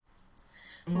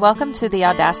Welcome to the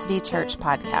Audacity Church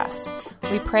podcast.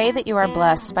 We pray that you are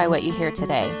blessed by what you hear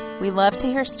today. We love to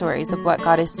hear stories of what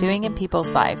God is doing in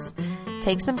people's lives.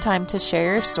 Take some time to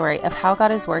share your story of how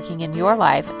God is working in your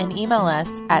life and email us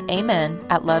at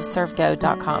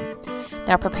amen@loveservego.com.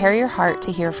 Now prepare your heart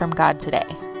to hear from God today.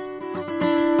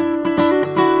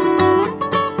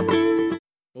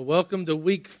 Well, welcome to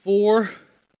week 4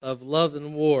 of Love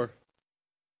and War.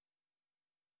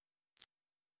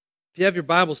 If you have your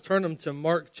Bibles, turn them to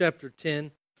Mark chapter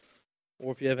 10,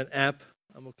 or if you have an app,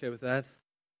 I'm okay with that.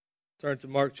 Turn to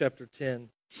Mark chapter 10.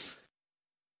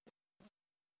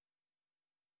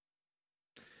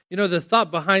 You know, the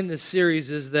thought behind this series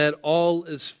is that all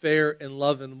is fair in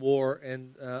love and war,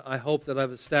 and I hope that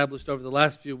I've established over the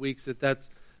last few weeks that that's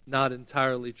not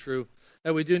entirely true.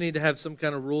 That we do need to have some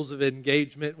kind of rules of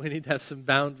engagement. We need to have some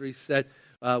boundaries set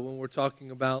when we're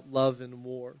talking about love and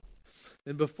war.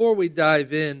 And before we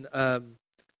dive in,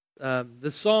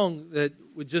 the song that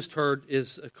we just heard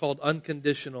is called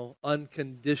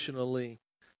Unconditionally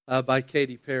by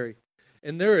Katy Perry.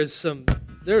 And there's some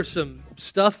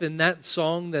stuff in that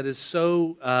song that is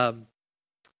so,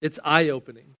 it's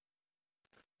eye-opening.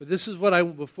 But this is what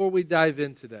before we dive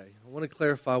in today, I want to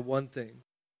clarify one thing.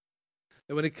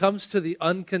 That when it comes to the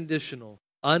unconditionally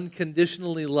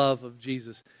love of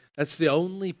Jesus, that's the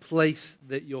only place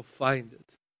that you'll find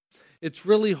it. It's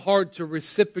really hard to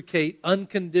reciprocate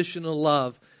unconditional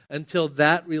love until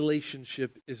that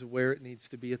relationship is where it needs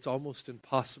to be. It's almost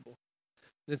impossible.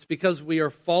 And it's because we are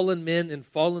fallen men and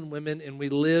fallen women, and we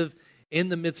live in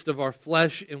the midst of our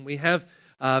flesh, and we have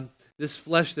this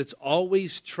flesh that's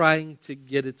always trying to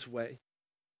get its way.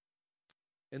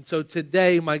 And so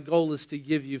today, my goal is to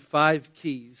give you 5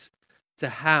 keys to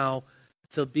how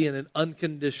to be in an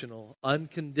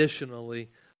unconditionally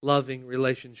loving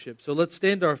relationship. So let's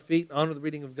stand to our feet and honor the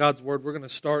reading of God's Word. We're going to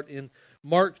start in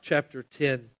Mark chapter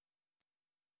 10.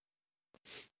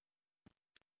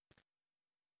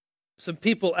 Some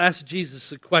people asked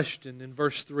Jesus a question in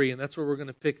verse 3, and that's where we're going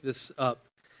to pick this up.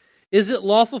 Is it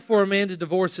lawful for a man to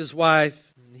divorce his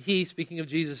wife? And he, speaking of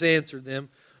Jesus, answered them,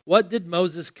 what did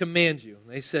Moses command you? And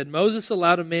they said, Moses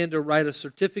allowed a man to write a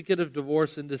certificate of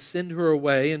divorce and to send her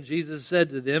away. And Jesus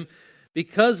said to them,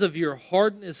 because of your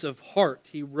hardness of heart,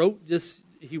 he wrote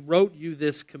you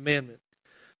this commandment.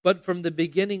 But from the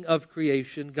beginning of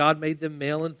creation, God made them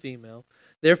male and female.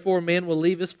 Therefore, a man will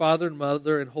leave his father and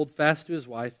mother and hold fast to his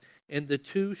wife, and the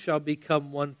two shall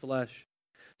become one flesh.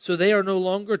 So they are no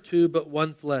longer two, but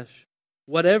one flesh.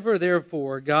 Whatever,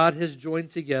 therefore, God has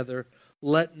joined together,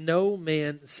 let no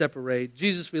man separate.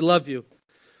 Jesus, we love you.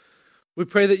 We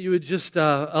pray that you would just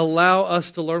allow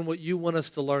us to learn what you want us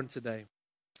to learn today.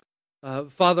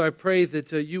 Father, I pray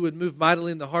that you would move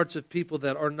mightily in the hearts of people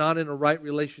that are not in a right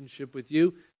relationship with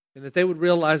you, and that they would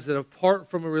realize that apart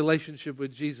from a relationship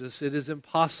with Jesus, it is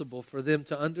impossible for them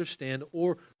to understand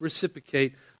or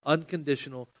reciprocate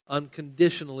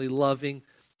unconditionally loving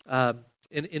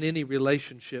in any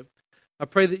relationship. I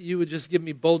pray that you would just give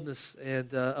me boldness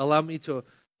and allow me to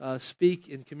speak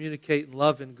and communicate in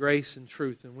love and grace and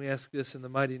truth. And we ask this in the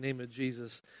mighty name of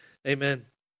Jesus. Amen.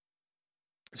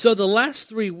 So the last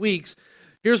 3 weeks,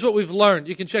 here's what we've learned.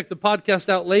 You can check the podcast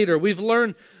out later. We've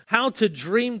learned how to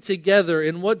dream together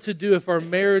and what to do if our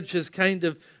marriage has kind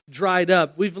of dried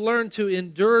up. We've learned to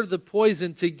endure the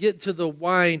poison to get to the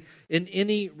wine in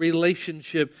any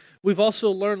relationship. We've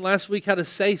also learned last week how to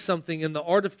say something in the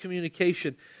art of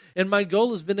communication. And my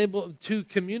goal has been able to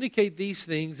communicate these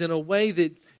things in a way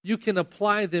that you can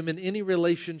apply them in any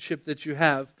relationship that you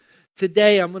have.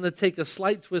 Today, I'm going to take a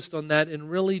slight twist on that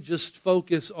and really just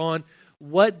focus on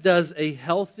what does a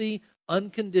healthy,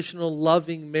 unconditional,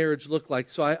 loving marriage look like.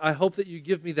 So I hope that you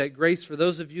give me that grace. For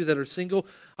those of you that are single,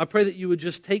 I pray that you would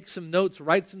just take some notes,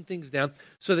 write some things down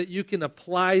so that you can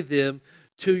apply them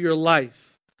to your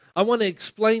life. I want to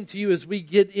explain to you as we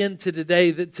get into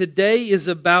today that today is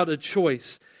about a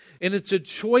choice. And it's a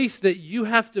choice that you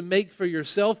have to make for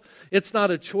yourself. It's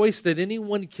not a choice that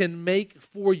anyone can make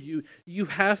for you. You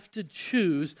have to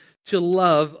choose to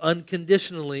love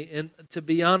unconditionally. And to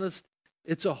be honest,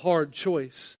 it's a hard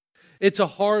choice. It's a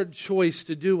hard choice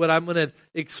to do what I'm going to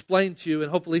explain to you and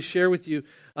hopefully share with you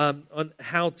on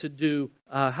how to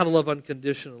love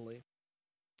unconditionally.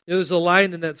 There's a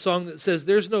line in that song that says,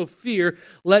 there's no fear,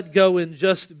 let go and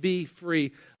just be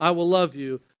free. I will love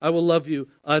you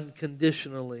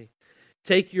unconditionally.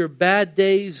 Take your bad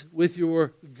days with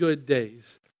your good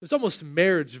days. There's almost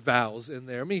marriage vows in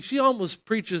there. I mean, she almost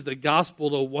preaches the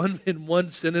gospel in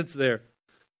one sentence there.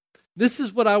 This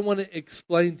is what I want to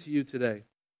explain to you today,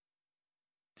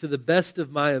 to the best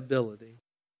of my ability,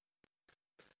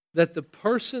 that the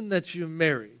person that you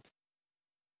married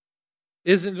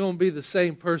isn't going to be the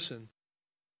same person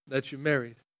that you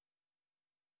married.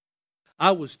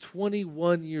 I was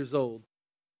 21 years old.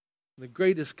 The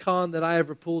greatest con that I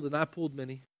ever pulled, and I pulled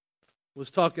many, was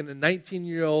talking to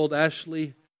 19-year-old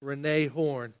Ashley Renee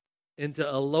Horn into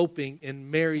eloping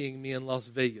and marrying me in Las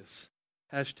Vegas.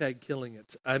 #killing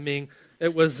it. I mean,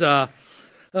 it was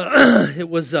it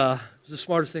was the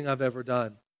smartest thing I've ever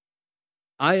done.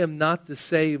 I am not the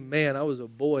same man. I was a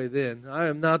boy then. I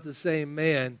am not the same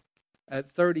man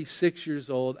at 36 years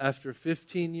old after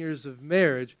 15 years of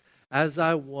marriage as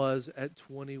I was at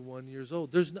 21 years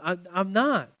old. I'm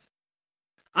not.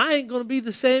 I ain't going to be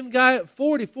the same guy at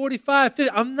 40, 45,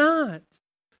 50. I'm not.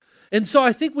 And so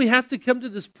I think we have to come to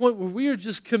this point where we are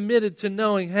just committed to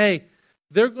knowing, hey,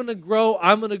 they're going to grow,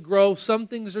 I'm going to grow, some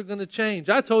things are going to change.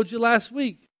 I told you last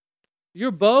week,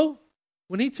 your beau,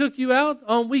 when he took you out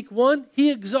on week 1,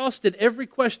 he exhausted every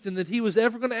question that he was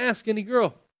ever going to ask any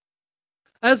girl.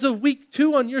 As of week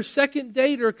 2, on your second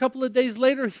date or a couple of days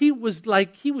later, he was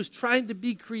trying to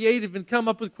be creative and come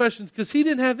up with questions because he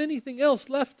didn't have anything else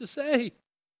left to say.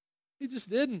 He just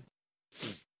didn't.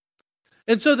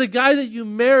 And so the guy that you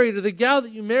married or the gal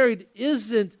that you married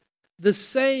isn't the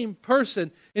same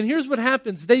person. And here's what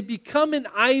happens. They become an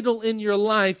idol in your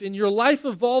life, and your life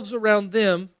evolves around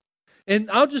them. And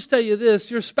I'll just tell you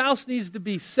this, your spouse needs to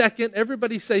be second.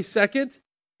 Everybody say second.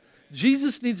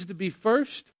 Jesus needs to be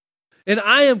first. And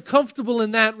I am comfortable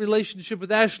in that relationship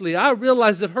with Ashley. I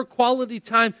realize that her quality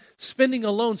time spending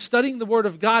alone, studying the Word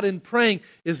of God and praying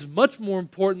is much more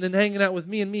important than hanging out with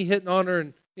me and me hitting on her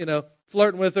and,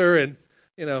 flirting with her. And,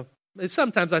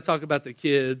 sometimes I talk about the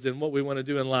kids and what we want to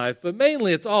do in life, but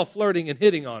mainly it's all flirting and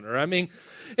hitting on her.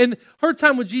 And her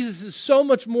time with Jesus is so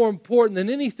much more important than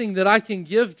anything that I can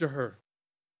give to her.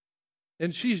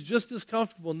 And she's just as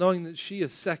comfortable knowing that she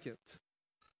is second.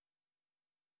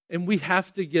 And we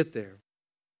have to get there.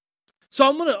 So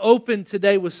I'm going to open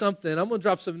today with something. I'm going to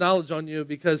drop some knowledge on you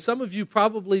because some of you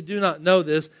probably do not know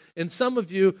this. And some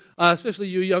of you, especially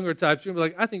you younger types, you're going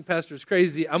to be like, I think Pastor's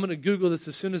crazy. I'm going to Google this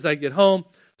as soon as I get home.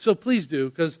 So please do,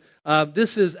 because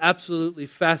this is absolutely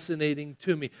fascinating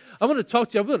to me. I'm going to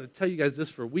talk to you. I'm going to tell you guys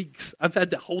this for weeks. I've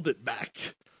had to hold it back.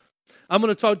 I'm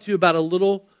going to talk to you about a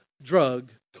little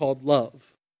drug called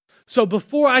love. So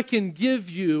before I can give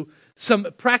you some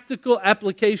practical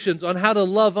applications on how to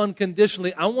love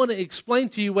unconditionally, I want to explain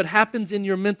to you what happens in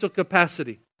your mental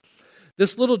capacity.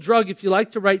 This little drug, if you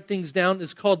like to write things down,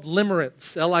 is called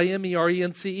Limerence,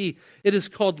 Limerence. It is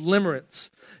called Limerence.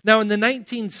 Now, in the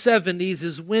 1970s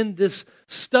is when this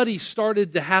study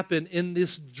started to happen in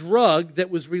this drug that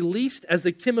was released as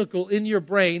a chemical in your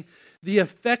brain. The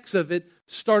effects of it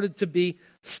started to be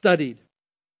studied.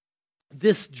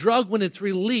 This drug, when it's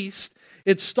released,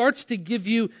 it starts to give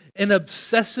you an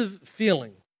obsessive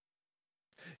feeling.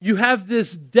 You have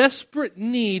this desperate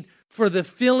need for the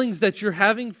feelings that you're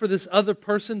having for this other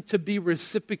person to be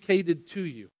reciprocated to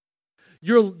you.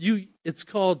 It's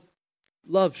called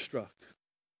love struck.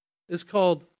 It's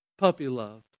called puppy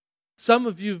love. Some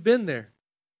of you have been there.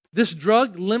 This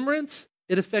drug, Limerence,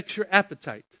 it affects your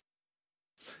appetite.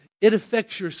 It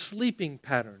affects your sleeping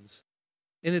patterns.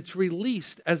 And it's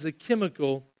released as a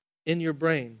chemical in your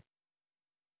brain.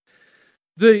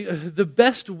 The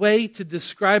best way to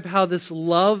describe how this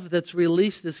love that's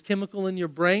released, this chemical in your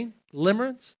brain,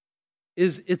 Limerence,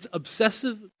 is it's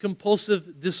obsessive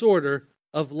compulsive disorder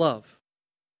of love.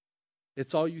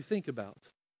 It's all you think about.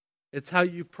 It's how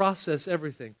you process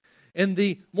everything. And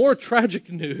the more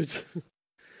tragic news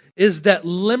is that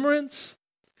Limerence,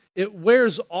 it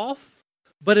wears off,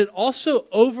 but it also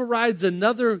overrides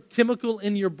another chemical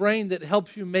in your brain that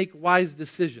helps you make wise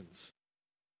decisions.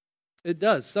 It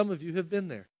does. Some of you have been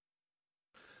there.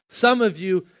 Some of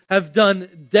you have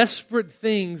done desperate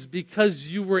things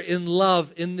because you were in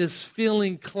love, and this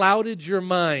feeling clouded your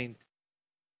mind.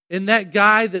 And that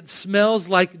guy that smells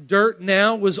like dirt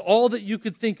now was all that you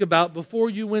could think about before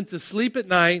you went to sleep at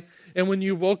night and when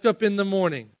you woke up in the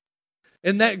morning.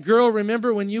 And that girl,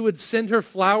 remember when you would send her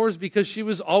flowers because she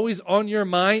was always on your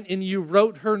mind and you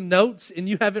wrote her notes and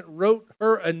you haven't wrote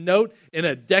her a note in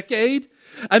a decade?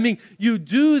 You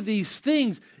do these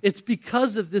things. It's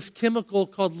because of this chemical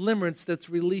called Limerence that's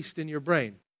released in your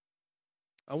brain.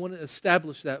 I want to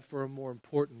establish that for a more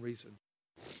important reason.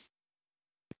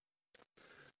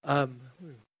 We have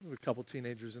a couple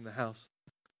teenagers in the house.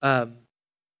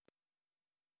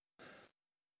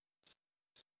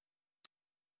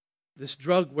 This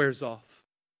drug wears off.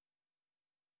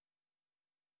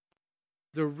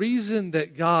 The reason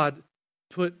that God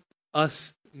put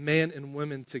us, man and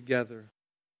women, together,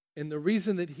 and the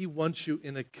reason that He wants you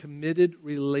in a committed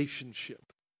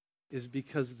relationship is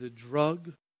because the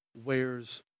drug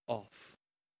wears off.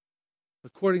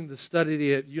 According to the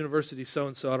study at University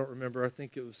so-and-so, I don't remember, I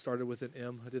think it was started with an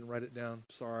M. I didn't write it down.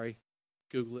 Sorry.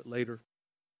 Google it later.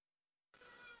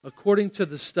 According to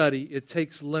the study, it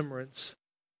takes limerence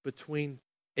between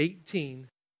 18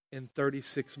 and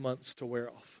 36 months to wear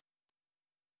off.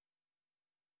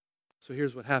 So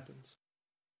here's what happens.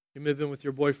 You move in with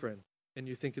your boyfriend, and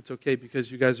you think it's okay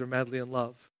because you guys are madly in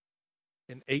love.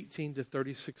 In 18 to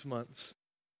 36 months,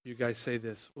 you guys say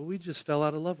this, well, we just fell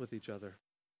out of love with each other.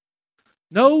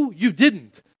 No, you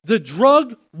didn't. The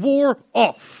drug wore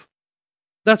off.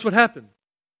 That's what happened.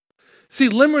 See,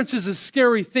 limerence is a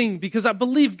scary thing because I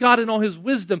believe God in all His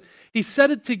wisdom, He set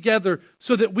it together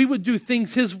so that we would do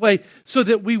things His way, so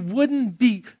that we wouldn't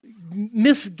be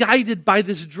misguided by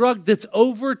this drug that's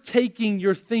overtaking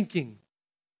your thinking.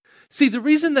 See, the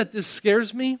reason that this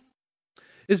scares me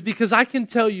is because I can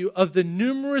tell you of the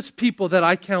numerous people that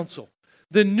I counsel,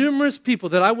 the numerous people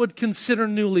that I would consider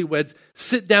newlyweds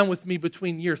sit down with me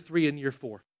between year 3 and year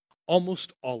 4.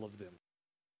 Almost all of them.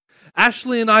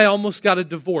 Ashley and I almost got a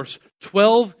divorce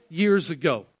 12 years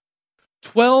ago.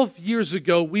 12 years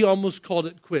ago, we almost called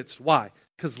it quits. Why?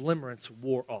 Because limerence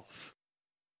wore off.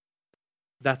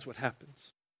 That's what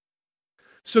happens.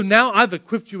 So now I've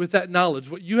equipped you with that knowledge.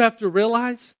 What you have to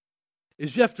realize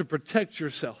is you have to protect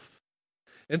yourself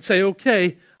and say,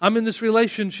 okay, I'm in this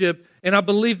relationship and I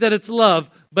believe that it's love,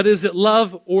 but is it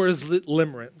love or is it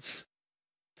limerence?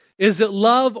 Is it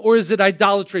love or is it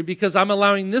idolatry? Because I'm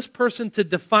allowing this person to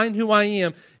define who I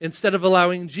am instead of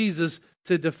allowing Jesus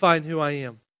to define who I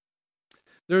am.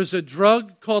 There's a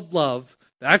drug called love.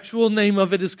 The actual name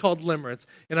of it is called limerence.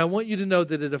 And I want you to know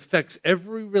that it affects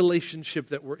every relationship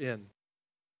that we're in.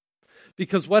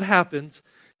 Because what happens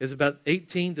is about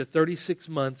 18 to 36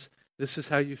 months, this is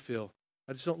how you feel.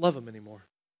 I just don't love them anymore.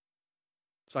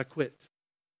 So I quit.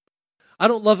 I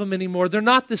don't love them anymore. They're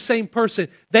not the same person.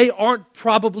 They aren't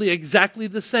probably exactly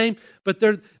the same, but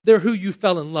they're who you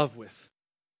fell in love with.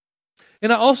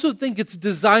 And I also think it's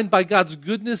designed by God's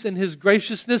goodness and His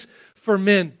graciousness for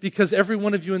men, because every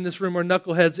one of you in this room are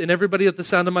knuckleheads, and everybody at the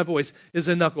sound of my voice is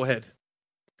a knucklehead.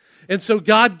 And so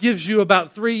God gives you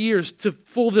about 3 years to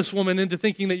fool this woman into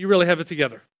thinking that you really have it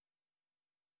together.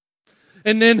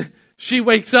 And then she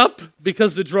wakes up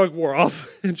because the drug wore off,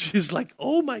 and she's like,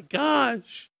 oh my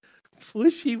gosh,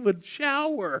 wish he would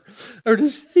shower. Or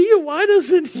why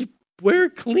doesn't he wear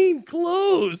clean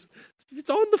clothes? It's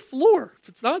on the floor. If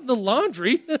it's not in the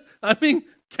laundry,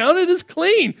 count it as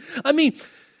clean.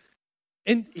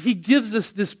 And He gives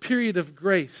us this period of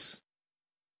grace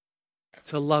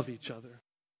to love each other.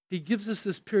 He gives us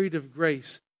this period of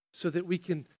grace so that we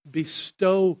can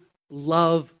bestow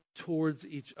love towards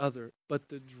each other. But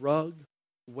the drug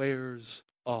wears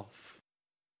off.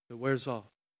 It wears off.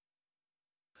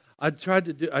 I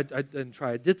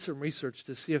did some research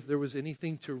to see if there was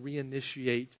anything to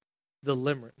reinitiate the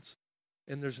limerence.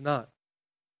 And there's not.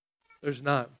 There's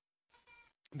not.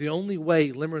 The only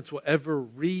way limerence will ever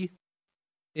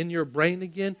in your brain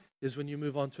again is when you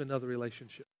move on to another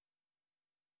relationship.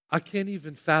 I can't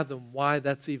even fathom why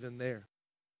that's even there.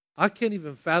 I can't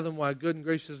even fathom why a good and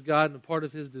gracious God and a part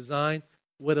of His design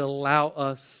would allow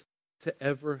us to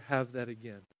ever have that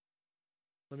again.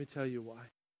 Let me tell you why.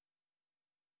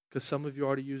 Because some of you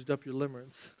already used up your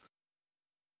limerence.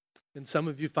 And some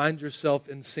of you find yourself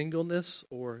in singleness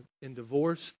or in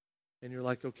divorce, and you're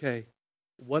like, okay,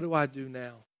 what do I do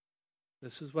now?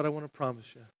 This is what I want to promise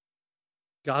you.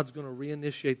 God's going to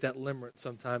reinitiate that limerence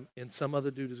sometime, and some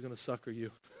other dude is going to sucker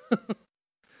you.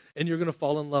 And you're going to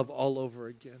fall in love all over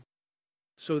again.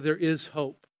 So there is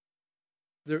hope.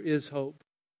 There is hope.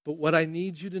 But what I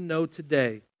need you to know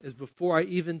today is, before I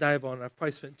even dive on, I've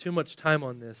probably spent too much time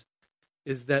on this,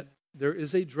 is that there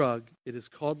is a drug. It is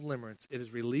called limerence. It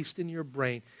is released in your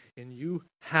brain, and you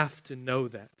have to know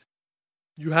that.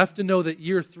 You have to know that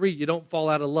year 3, you don't fall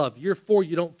out of love. Year 4,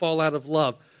 you don't fall out of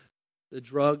love. The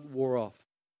drug wore off.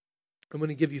 I'm going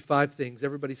to give you 5 things.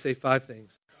 Everybody say 5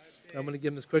 things. I'm going to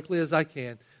give them as quickly as I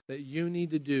can that you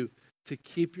need to do to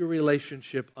keep your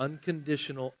relationship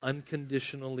unconditional,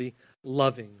 unconditionally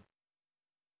loving.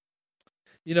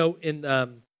 You know,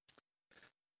 in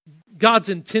God's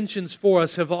intentions for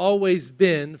us have always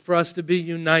been for us to be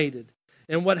united.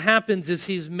 And what happens is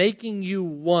He's making you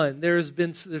one. There's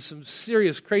some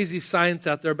serious, crazy science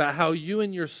out there about how you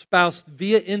and your spouse,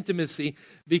 via intimacy,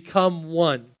 become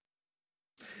one.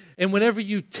 And whenever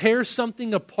you tear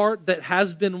something apart that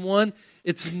has been one,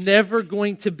 it's never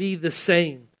going to be the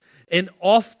same. And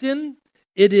often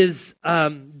it is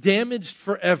damaged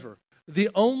forever. The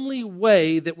only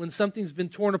way that when something's been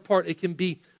torn apart, it can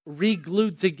be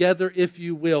re-glued together, if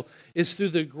you will, is through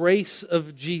the grace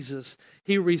of Jesus.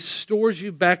 He restores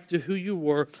you back to who you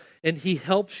were, and He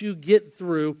helps you get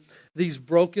through these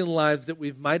broken lives that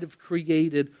we might have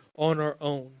created on our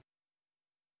own.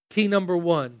 Key number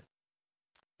 1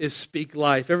 is speak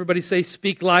life. Everybody say,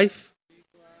 speak life. Speak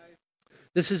life.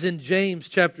 This is in James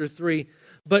chapter 3.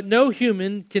 But no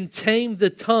human can tame the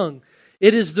tongue.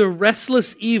 It is the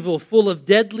restless evil full of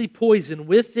deadly poison.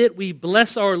 With it we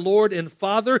bless our Lord and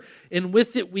Father, and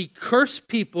with it we curse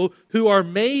people who are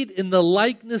made in the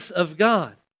likeness of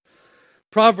God.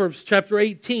 Proverbs chapter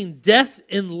 18, death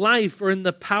and life are in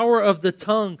the power of the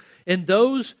tongue, and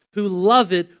those who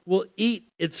love it will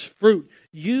eat its fruit.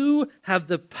 You have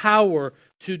the power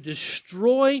to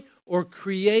destroy or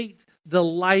create the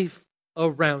life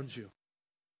around you.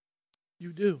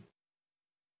 You do.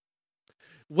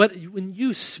 When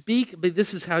you speak, but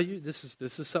this is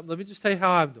something. Let me just tell you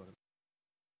how I'm doing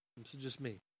it. This is just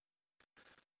me.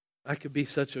 I could be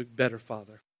such a better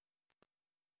father.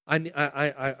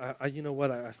 You know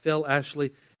what? I fail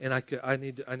Ashley, and I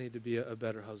need to be a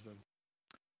better husband.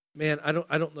 Man, I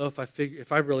don't know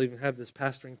if I really even have this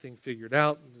pastoring thing figured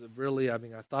out. Really, I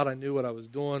thought I knew what I was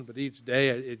doing, but each day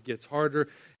it gets harder,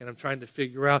 and I'm trying to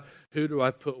figure out who do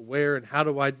I put where, and how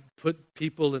do I put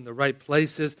people in the right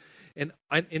places. And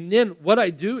then what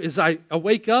I do is I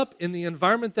wake up in the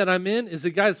environment that I'm in is a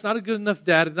guy that's not a good enough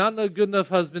dad, not a good enough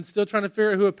husband, still trying to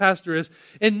figure out who a pastor is,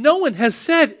 and no one has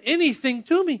said anything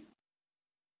to me.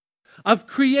 I've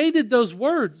created those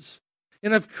words,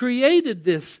 and I've created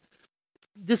this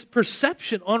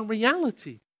perception on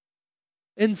reality.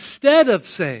 Instead of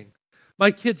saying, my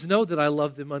kids know that I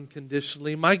love them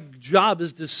unconditionally. My job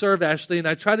is to serve Ashley, and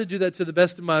I try to do that to the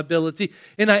best of my ability.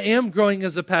 And I am growing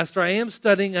as a pastor. I am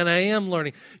studying, and I am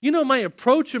learning. You know, my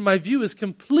approach and my view is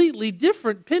completely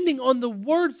different depending on the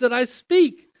words that I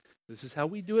speak. This is how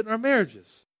we do it in our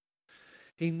marriages.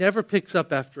 He never picks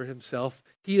up after himself.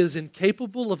 He is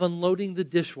incapable of unloading the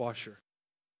dishwasher.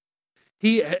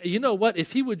 You know what?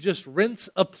 If he would just rinse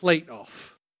a plate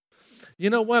off.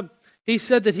 You know what? He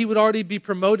said that he would already be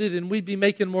promoted and we'd be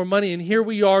making more money, and here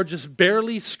we are just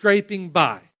barely scraping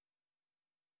by.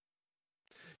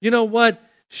 You know what?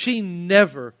 She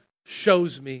never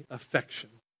shows me affection.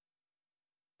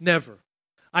 Never.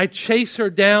 I chase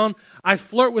her down. I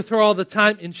flirt with her all the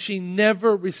time, and she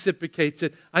never reciprocates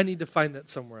it. I need to find that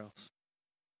somewhere else.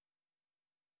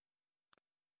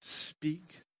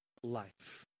 Speak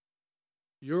life.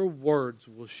 Your words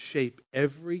will shape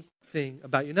everything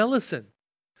about you. Now listen.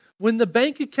 When the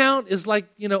bank account is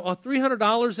like,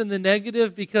 $300 in the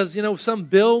negative because, some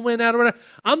bill went out or whatever,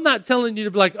 I'm not telling you to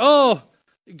be like, oh,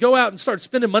 go out and start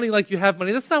spending money like you have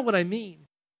money. That's not what I mean.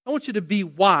 I want you to be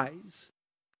wise.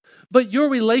 But your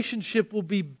relationship will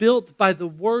be built by the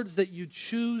words that you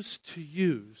choose to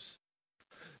use.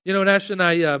 And Ashley and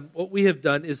I, what we have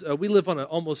done is we live on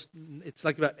it's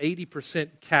like about 80%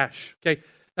 cash. Okay,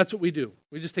 that's what we do.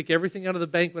 We just take everything out of the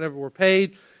bank whenever we're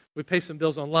paid. We pay some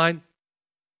bills online.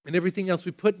 And everything else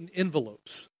we put in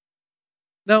envelopes.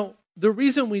 Now, the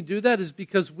reason we do that is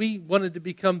because we wanted to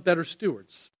become better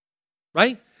stewards,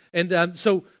 right? And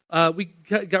so we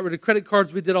got rid of credit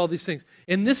cards. We did all these things.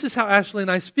 And this is how Ashley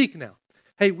and I speak now.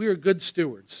 Hey, we are good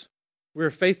stewards. We are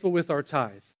faithful with our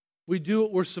tithe. We do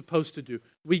what we're supposed to do.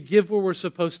 We give where we're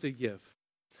supposed to give.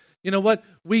 You know what?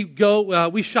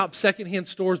 We shop secondhand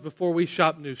stores before we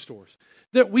shop new stores.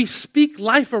 That we speak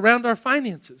life around our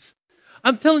finances.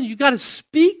 I'm telling you got to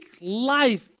speak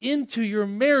life into your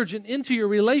marriage and into your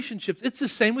relationships. It's the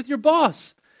same with your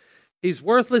boss. He's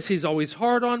worthless. He's always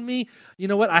hard on me. You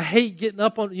know what? I hate getting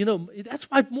up on, that's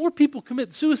why more people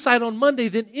commit suicide on Monday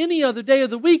than any other day of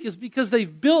the week is because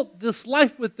they've built this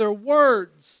life with their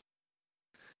words.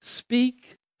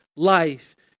 Speak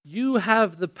life. You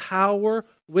have the power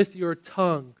with your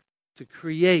tongue to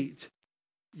create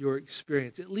your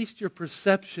experience, at least your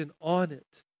perception on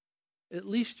it. At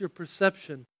least your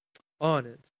perception on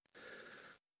it.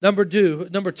 Number two,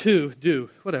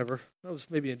 whatever. That was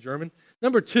maybe in German.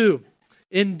 Number 2,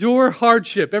 endure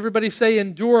hardship. Everybody say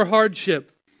endure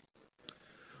hardship.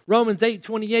 Romans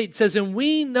 8:28 says, and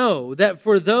we know that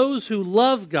for those who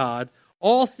love God,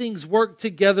 all things work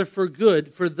together for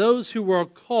good, for those who are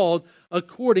called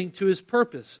according to His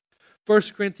purpose. 1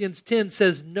 Corinthians 10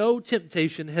 says, no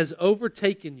temptation has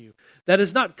overtaken you that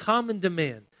is not common to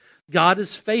man. God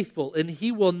is faithful, and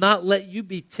He will not let you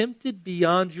be tempted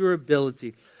beyond your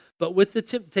ability. But with the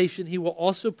temptation, He will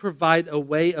also provide a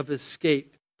way of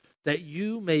escape that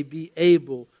you may be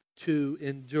able to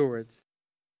endure it.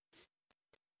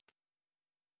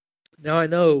 Now I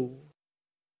know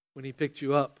when He picked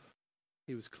you up,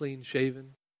 He was clean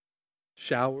shaven,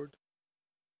 showered,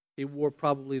 He wore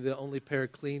probably the only pair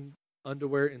of clean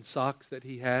underwear and socks that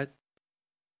he had.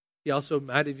 He also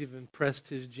might have even pressed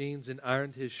his jeans and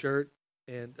ironed his shirt.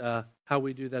 And how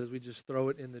we do that is we just throw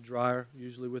it in the dryer,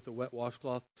 usually with a wet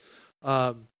washcloth.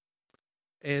 And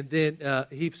then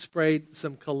he sprayed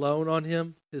some cologne on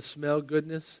him, his smell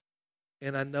goodness.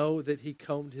 And I know that he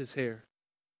combed his hair,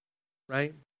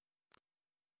 right?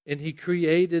 And he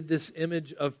created this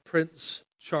image of Prince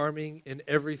Charming, and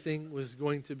everything was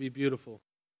going to be beautiful.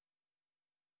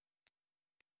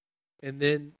 And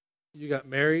then you got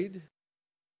married,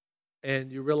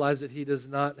 and you realize that he does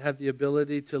not have the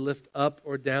ability to lift up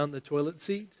or down the toilet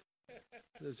seat.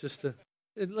 It's just a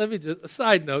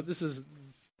side note. This is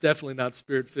definitely not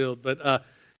spirit-filled, but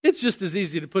it's just as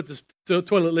easy to put the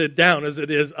toilet lid down as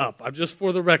it is up. I'm just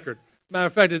for the record. Matter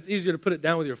of fact, it's easier to put it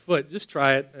down with your foot. Just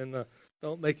try it, and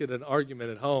don't make it an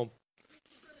argument at home.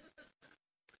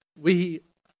 We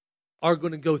are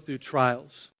going to go through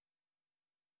trials.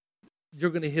 You're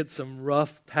going to hit some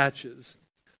rough patches,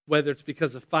 whether it's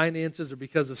because of finances or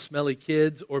because of smelly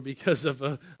kids or because of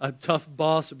a tough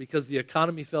boss or because the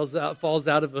economy falls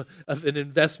out of an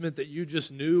investment that you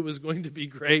just knew was going to be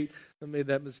great. I made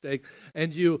that mistake.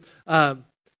 And you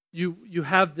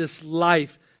have this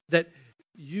life that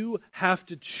you have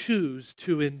to choose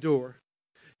to endure.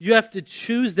 You have to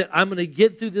choose that I'm going to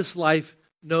get through this life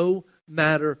no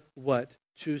matter what.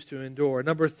 Choose to endure.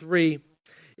 Number 3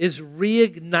 is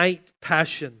reignite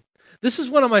passion. This is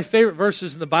one of my favorite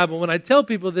verses in the Bible. When I tell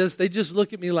people this, they just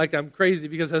look at me like I'm crazy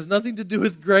because it has nothing to do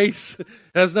with grace. It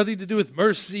has nothing to do with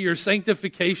mercy or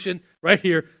sanctification. Right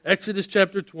here, Exodus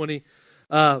chapter 20,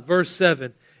 verse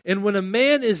 7. And when a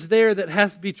man is there that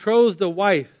hath betrothed a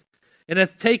wife and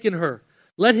hath taken her,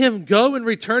 let him go and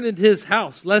return into his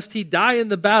house, lest he die in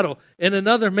the battle and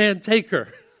another man take her.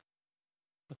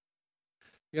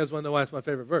 You guys want to know why it's my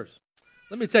favorite verse?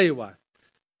 Let me tell you why.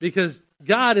 Because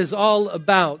God is all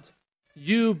about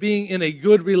you being in a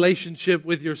good relationship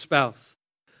with your spouse.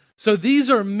 So these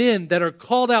are men that are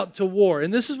called out to war.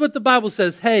 And this is what the Bible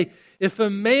says. Hey, if a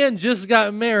man just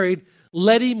got married,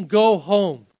 let him go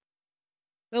home.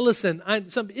 Now listen,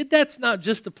 that's not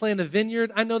just to plant a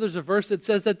vineyard. I know there's a verse that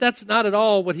says that that's not at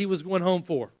all what he was going home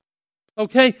for.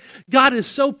 Okay? God is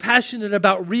so passionate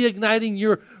about reigniting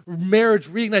your marriage,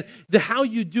 how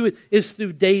you do it is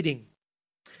through dating.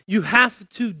 You have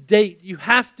to date. You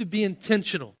have to be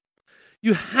intentional.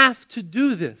 You have to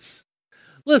do this.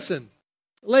 Listen,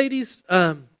 ladies,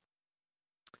 I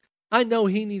know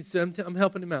he needs to, I'm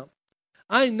helping him out.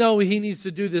 I know he needs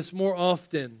to do this more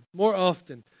often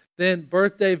than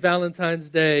birthday, Valentine's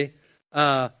Day,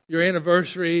 your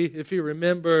anniversary, if he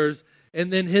remembers,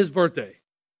 and then his birthday.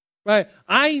 Right?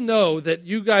 I know that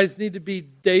you guys need to be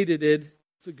dated,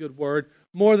 it's a good word,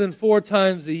 more than 4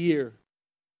 times a year.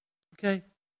 Okay?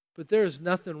 But there is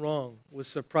nothing wrong with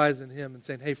surprising him and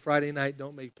saying, hey, Friday night,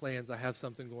 don't make plans. I have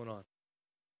something going on.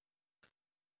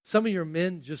 Some of your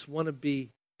men just want to be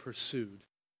pursued.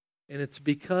 And it's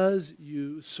because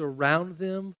you surround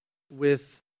them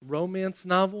with romance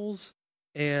novels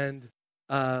and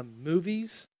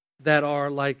movies that are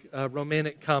like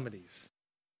romantic comedies.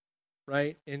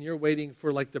 Right? And you're waiting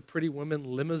for like the Pretty Woman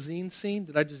limousine scene.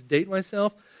 Did I just date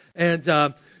myself? And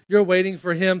you're waiting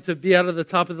for him to be out of the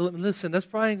top of the limousine. Listen, that's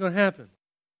probably going to happen.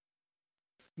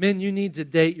 Men, you need to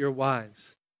date your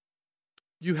wives.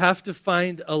 You have to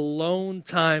find alone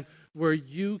time where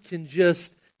you can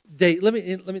just date. Let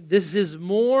me. This is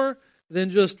more than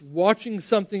just watching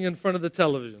something in front of the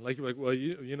television. Like you're like, well,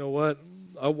 you know what?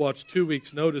 I watched 2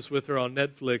 Weeks Notice with her on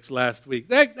Netflix last week.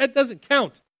 That doesn't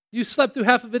count. You slept through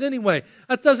half of it anyway.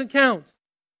 That doesn't count.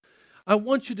 I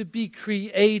want you to be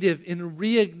creative and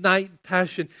reignite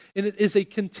passion. And it is a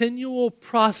continual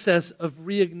process of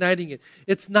reigniting it.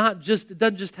 It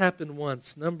doesn't just happen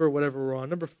once. Whatever we're on.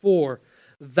 Number 4,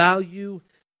 value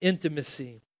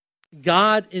intimacy.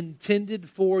 God intended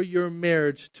for your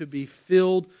marriage to be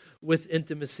filled with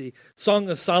intimacy. Song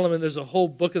of Solomon, there's a whole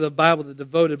book of the Bible that's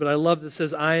devoted, but I love that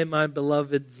says, I am my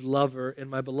beloved's lover, and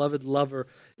my beloved lover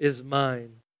is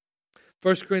mine.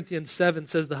 1 Corinthians 7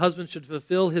 says the husband should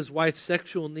fulfill his wife's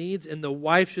sexual needs and the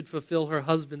wife should fulfill her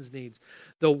husband's needs.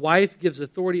 The wife gives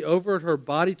authority over her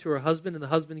body to her husband and the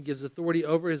husband gives authority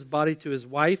over his body to his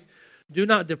wife. Do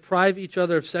not deprive each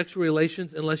other of sexual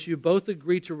relations unless you both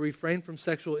agree to refrain from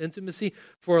sexual intimacy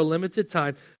for a limited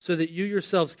time so that you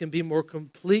yourselves can be more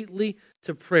completely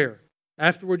to prayer.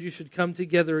 Afterward, you should come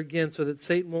together again so that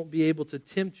Satan won't be able to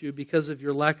tempt you because of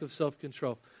your lack of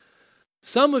self-control.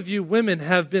 Some of you women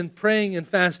have been praying and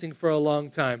fasting for a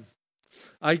long time.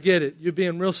 I get it. You're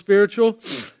being real spiritual,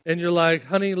 and you're like,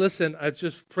 honey, listen, it's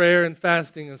just prayer and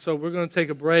fasting, and so we're going to take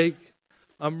a break.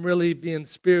 I'm really being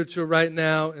spiritual right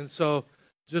now, and so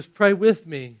just pray with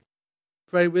me.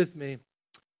 Pray with me.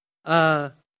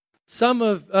 Some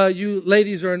of you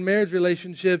ladies are in marriage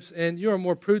relationships, and you are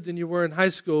more prude than you were in high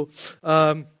school.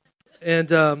 I don't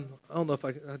know if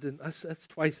I didn't. That's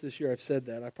twice this year I've said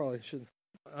that. I probably shouldn't.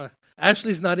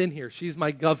 Ashley's not in here. She's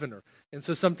my governor. And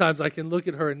so sometimes I can look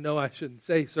at her and know I shouldn't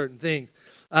say certain things.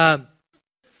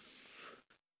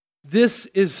 This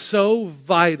is so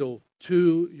vital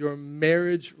to your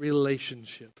marriage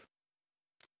relationship.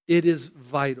 It is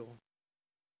vital.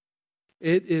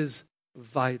 It is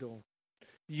vital.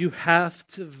 You have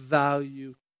to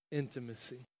value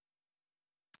intimacy.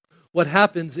 What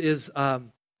happens is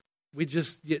we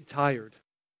just get tired.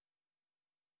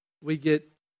 We get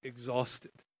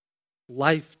exhausted.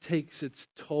 Life takes its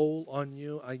toll on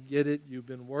you. I get it. You've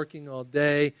been working all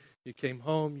day. You came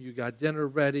home. You got dinner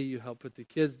ready. You helped put the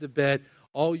kids to bed.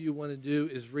 All you want to do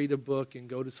is read a book and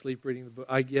go to sleep reading the book.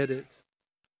 I get it.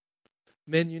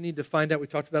 Men, you need to find out, we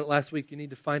talked about it last week, you need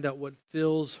to find out what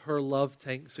fills her love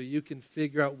tank so you can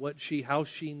figure out how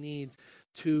she needs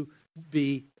to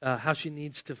be, how she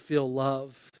needs to feel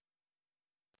loved.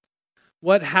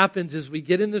 What happens is we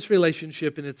get in this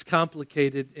relationship and it's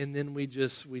complicated, and then we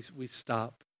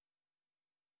stop.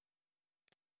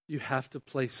 You have to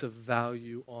place a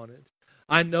value on it.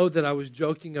 I know that I was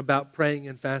joking about praying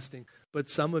and fasting, but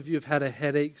some of you have had a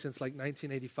headache since like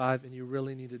 1985, and you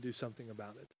really need to do something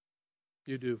about it.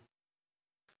 You do.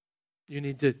 You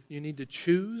need to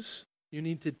choose. You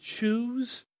need to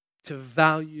choose to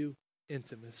value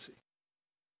intimacy.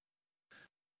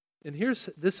 And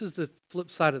this is the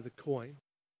flip side of the coin.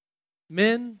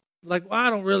 Men, well, I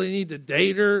don't really need to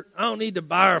date her. I don't need to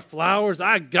buy her flowers.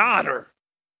 I got her.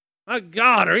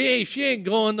 She ain't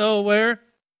going nowhere.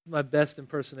 My best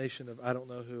impersonation of I don't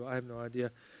know who. I have no idea.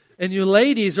 And you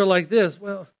ladies are like this.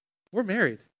 Well, we're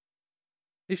married.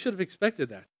 He should have expected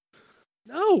that.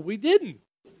 No, we didn't.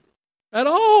 At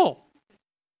all.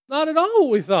 Not at all what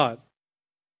we thought.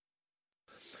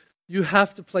 You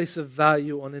have to place a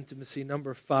value on intimacy.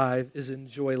 Number 5 is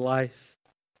enjoy life.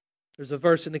 There's a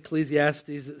verse in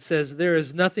Ecclesiastes that says, there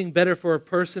is nothing better for a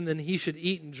person than he should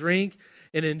eat and drink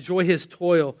and enjoy his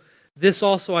toil. This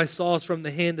also I saw is from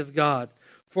the hand of God.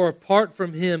 For apart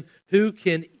from him, who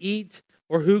can eat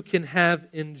or who can have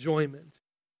enjoyment?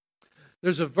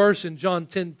 There's a verse in John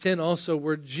 10:10 also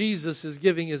where Jesus is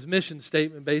giving his mission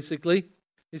statement basically.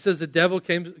 He says the devil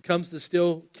comes to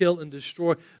steal, kill, and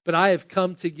destroy, but I have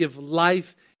come to give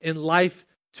life and life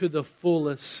to the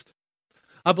fullest.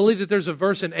 I believe that there's a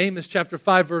verse in Amos chapter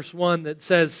 5 verse 1 that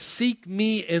says, seek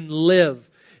me and live.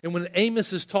 And when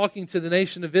Amos is talking to the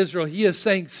nation of Israel, he is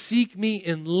saying, seek me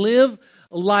and live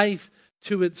life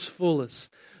to its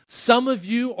fullest. Some of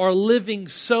you are living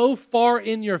so far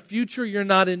in your future, you're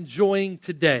not enjoying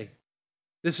today.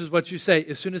 This is what you say,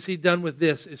 as soon as he's done with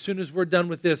this, as soon as we're done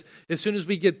with this, as soon as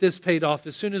we get this paid off,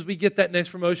 as soon as we get that next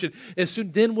promotion,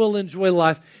 then we'll enjoy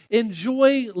life.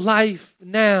 Enjoy life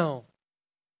now.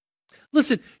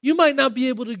 Listen, you might not be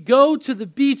able to go to the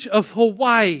beach of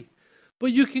Hawaii,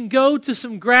 but you can go to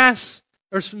some grass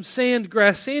or some sandy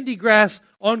grass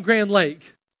on Grand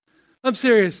Lake. I'm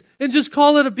serious. And just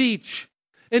call it a beach.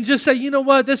 And just say, you know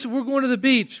what, we're going to the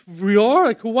beach. We are?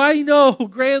 Like Hawaii? No,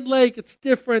 Grand Lake, it's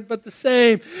different but the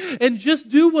same. And just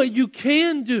do what you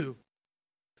can do.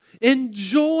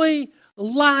 Enjoy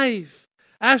life.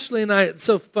 Ashley and I, it's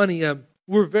so funny,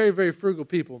 we're very, very frugal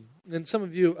people. And some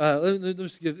of you, let me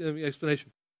just give an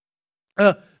explanation.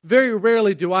 Very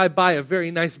rarely do I buy a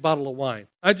very nice bottle of wine.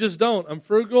 I just don't. I'm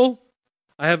frugal.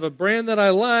 I have a brand that I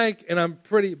like, and I'm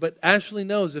pretty, but Ashley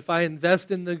knows if I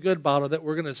invest in the good bottle that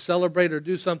we're going to celebrate or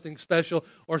do something special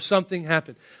or something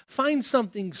happen. Find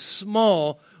something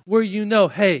small where you know,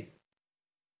 hey,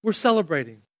 we're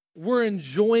celebrating. We're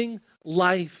enjoying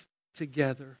life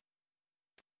together.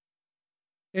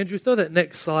 Andrew, throw that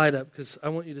next slide up because I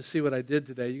want you to see what I did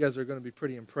today. You guys are going to be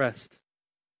pretty impressed.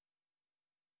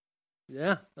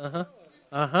 Yeah,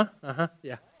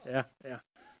 yeah.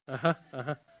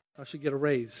 I should get a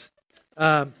raise.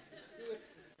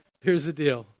 Here's the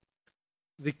deal.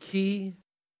 The key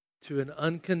to an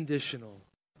unconditional,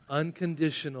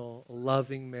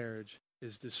 loving marriage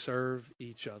is to serve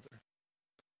each other.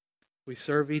 We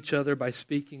serve each other by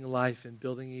speaking life and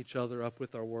building each other up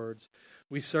with our words.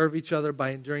 We serve each other by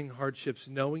enduring hardships,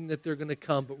 knowing that they're going to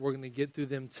come, but we're going to get through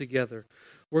them together.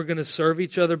 We're going to serve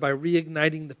each other by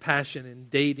reigniting the passion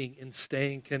and dating and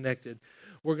staying connected.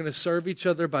 We're going to serve each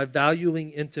other by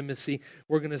valuing intimacy.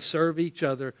 We're going to serve each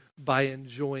other by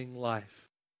enjoying life.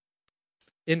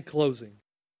 In closing,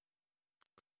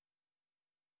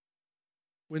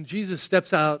 When Jesus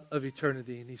steps out of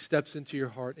eternity and he steps into your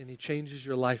heart and he changes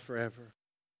your life forever,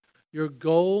 your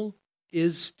goal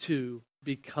is to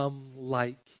become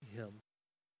like him.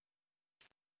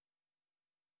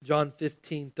 John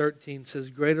 15:13 says,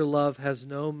 "Greater love has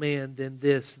no man than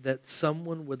this, that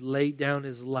someone would lay down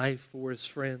his life for his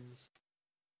friends."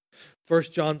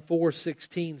 1 John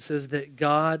 4:16 says that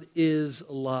God is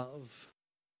love.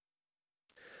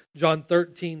 John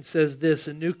 13 says this,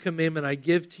 "A new commandment I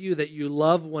give to you, that you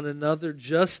love one another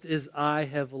just as I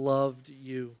have loved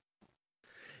you."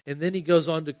 And then he goes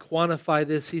on to quantify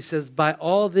this. He says, by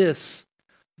this,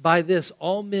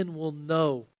 all men will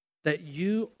know that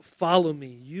you follow me.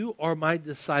 You are my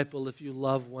disciple if you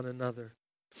love one another.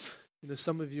 You know,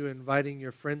 some of you are inviting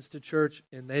your friends to church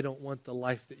and they don't want the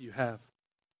life that you have.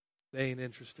 They ain't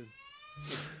interested.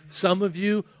 Some of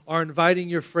you are inviting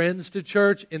your friends to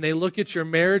church and they look at your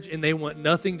marriage and they want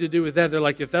nothing to do with that. They're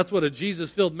like, if that's what a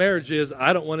Jesus-filled marriage is,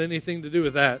 I don't want anything to do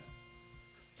with that.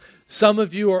 Some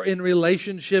of you are in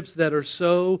relationships that are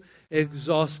so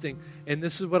exhausting. And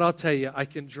this is what I'll tell you. I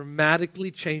can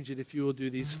dramatically change it if you will do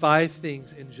these 5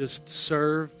 things and just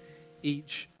serve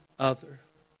each other.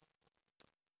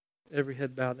 Every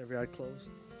head bowed and every eye closed.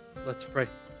 Let's pray.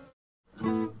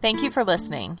 Thank you for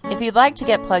listening. If you'd like to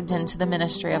get plugged into the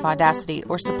ministry of Audacity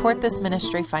or support this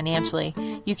ministry financially,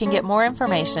 you can get more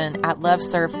information at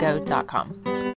loveservego.com.